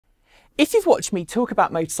If you've watched me talk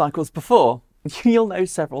about motorcycles before, you'll know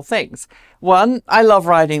several things. 1, I love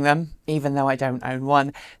riding them, even though I don't own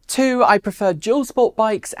one. 2, I prefer dual sport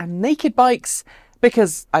bikes and naked bikes,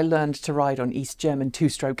 because I learned to ride on East German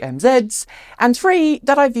 2-stroke MZs. And 3,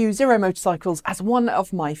 that I view Niro motorcycles as one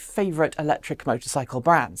of my favourite electric motorcycle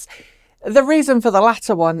brands. The reason for the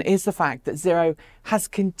latter one is the fact that Niro has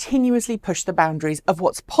continuously pushed the boundaries of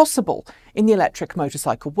what's possible in the electric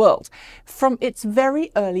motorcycle world. From its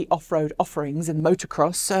very early off-road offerings in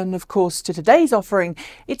motocross and of course to today's offering,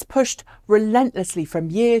 it's pushed relentlessly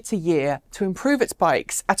from year to year to improve its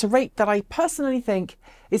bikes at a rate that I personally think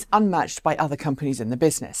is unmatched by other companies in the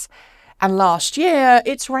business. And last year,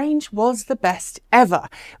 its range was the best ever,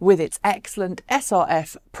 with its excellent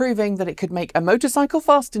SRF proving that it could make a motorcycle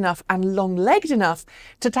fast enough and long-legged enough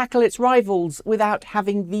to tackle its rivals without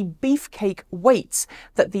having the beefcake weights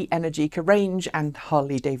that the Energica range and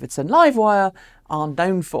Harley-Davidson Livewire are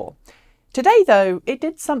known for. Today, though, it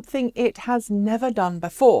did something it has never done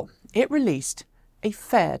before. It released a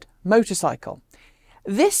fared motorcycle.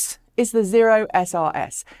 This is the Niro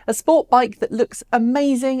SRS, a sport bike that looks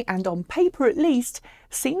amazing and on paper at least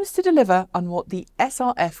seems to deliver on what the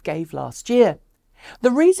SRF gave last year.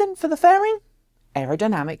 The reason for the fairing?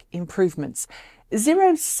 Aerodynamic improvements.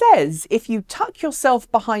 Niro says if you tuck yourself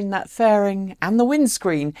behind that fairing and the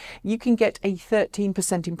windscreen, you can get a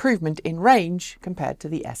 13% improvement in range compared to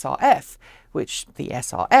the SRF, which the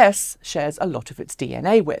SRS shares a lot of its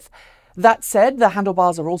DNA with. That said, the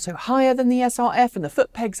handlebars are also higher than the SRF and the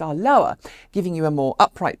foot pegs are lower, giving you a more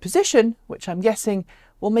upright position, which I'm guessing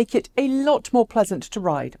will make it a lot more pleasant to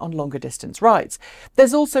ride on longer distance rides.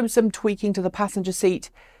 There's also some tweaking to the passenger seat,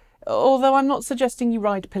 although I'm not suggesting you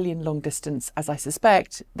ride pillion long distance, as I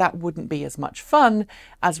suspect that wouldn't be as much fun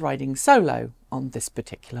as riding solo on this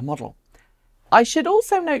particular model. I should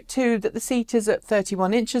also note too that the seat is at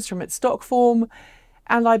 31 inches from its stock form,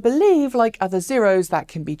 and I believe, like other Niros, that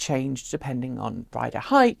can be changed depending on rider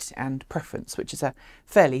height and preference, which is a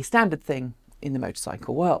fairly standard thing in the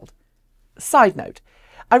motorcycle world. Side note,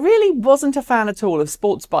 I really wasn't a fan at all of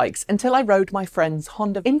sports bikes until I rode my friend's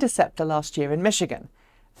Honda Interceptor last year in Michigan.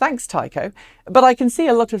 Thanks, Tycho, but I can see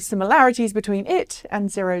a lot of similarities between it and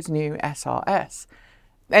Niro's new SRS.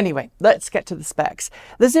 Anyway, let's get to the specs.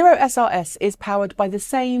 The Niro SRS is powered by the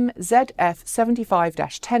same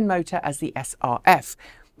ZF75-10 motor as the SRF.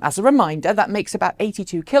 As a reminder, that makes about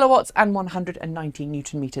 82 kilowatts and 190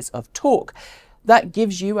 newton meters of torque. That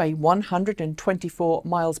gives you a 124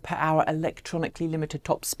 miles per hour electronically limited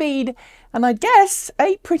top speed, and I guess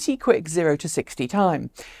a pretty quick 0 to 60 time.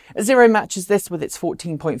 Niro matches this with its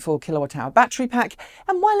 14.4 kilowatt hour battery pack,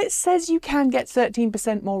 and while it says you can get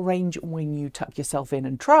 13% more range when you tuck yourself in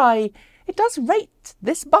and try, it does rate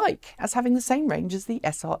this bike as having the same range as the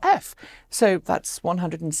SRF. So that's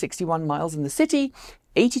 161 miles in the city,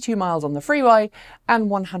 82 miles on the freeway, and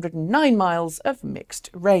 109 miles of mixed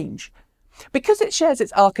range. Because it shares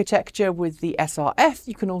its architecture with the SRF,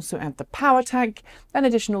 you can also add the power tank and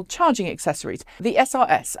additional charging accessories. The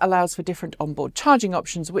SRS allows for different onboard charging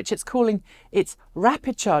options, which it's calling its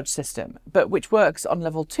rapid charge system, but which works on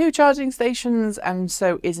level 2 charging stations and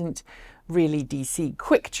so isn't really DC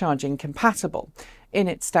quick charging compatible. In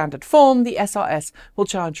its standard form, the SRS will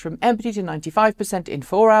charge from empty to 95% in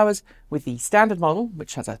 4 hours with the standard model,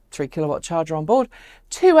 which has a 3 kilowatt charger on board,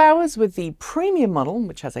 2 hours with the premium model,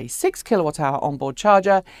 which has a 6 kilowatt hour onboard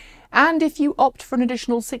charger, and if you opt for an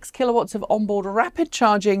additional 6 kilowatts of onboard rapid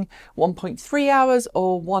charging, 1.3 hours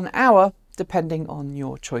or 1 hour, depending on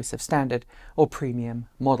your choice of standard or premium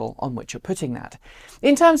model on which you're putting that.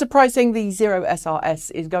 In terms of pricing, the Niro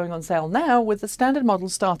SRS is going on sale now with the standard model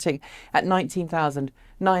starting at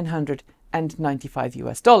 $19,995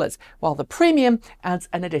 US, while the premium adds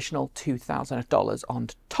an additional $2,000 on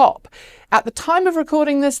top. At the time of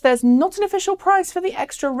recording this, there's not an official price for the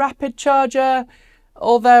extra rapid charger,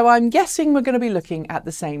 although I'm guessing we're going to be looking at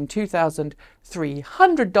the same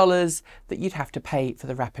 $2,300 that you'd have to pay for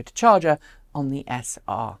the rapid charger on the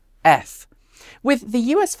SRF. With the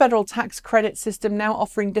US federal tax credit system now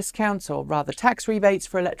offering discounts, or rather tax rebates,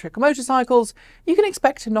 for electric motorcycles, you can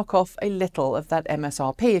expect to knock off a little of that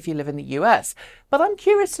MSRP if you live in the US. But I'm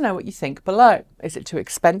curious to know what you think below. Is it too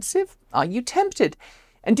expensive? Are you tempted?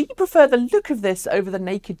 And do you prefer the look of this over the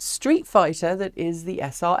naked Streetfighter that is the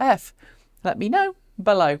SRF? Let me know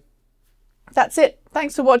below. That's it.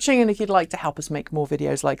 Thanks for watching, and if you'd like to help us make more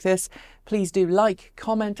videos like this, please do like,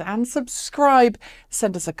 comment and subscribe.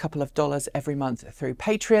 Send us a couple of dollars every month through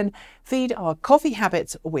Patreon, feed our coffee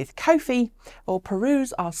habits with Ko-fi, or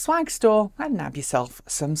peruse our swag store and nab yourself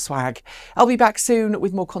some swag. I'll be back soon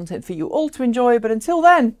with more content for you all to enjoy, but until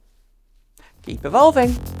then, keep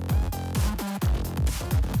evolving.